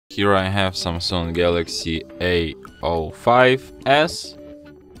Here I have Samsung Galaxy A05s,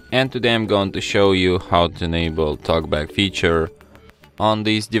 and today I'm going to show you how to enable Talkback feature on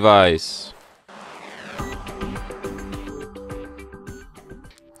this device.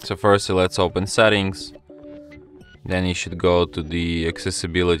 So first let's open settings, then you should go to the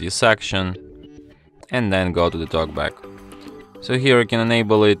accessibility section and then go to the Talkback. So here you can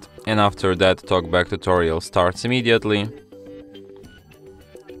enable it, and after that Talkback tutorial starts immediately.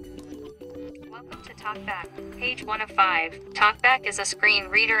 Welcome to Talkback, page 1 of 5. Talkback is a screen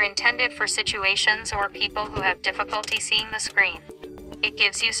reader intended for situations or people who have difficulty seeing the screen. It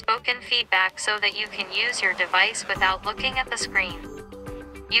gives you spoken feedback so that you can use your device without looking at the screen.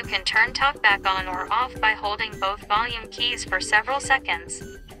 You can turn Talkback on or off by holding both volume keys for several seconds.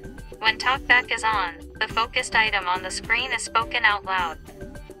 When Talkback is on, the focused item on the screen is spoken out loud.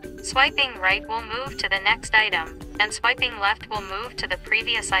 Swiping right will move to the next item, and swiping left will move to the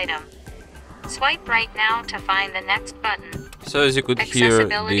previous item. Swipe right now to find the next button. So as you could hear,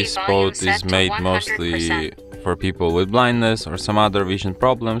 this quote is made mostly for people with blindness or some other vision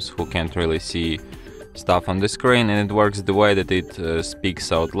problems who can't really see stuff on the screen, and it works the way that it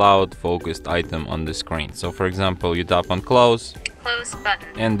speaks out loud, focused item on the screen. So for example, you tap on close button,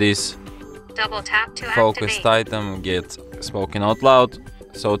 and this double tap to focused activate. item gets spoken out loud.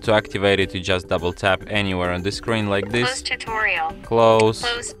 So to activate it, you just double tap anywhere on the screen like this. Close tutorial. Close,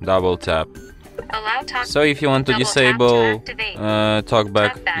 Close. double tap. Allow talk. So if you want to Double tap to disable activate.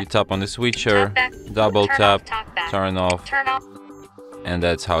 Talkback, Talkback. you tap on the switcher, Talkback. double Turn tap, off Talkback. turn off, Turn off. and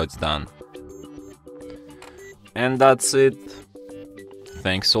that's how it's done. And that's it.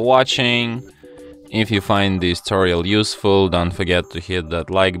 Thanks for watching. If you find this tutorial useful, don't forget to hit that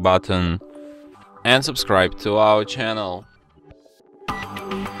like button and subscribe to our channel.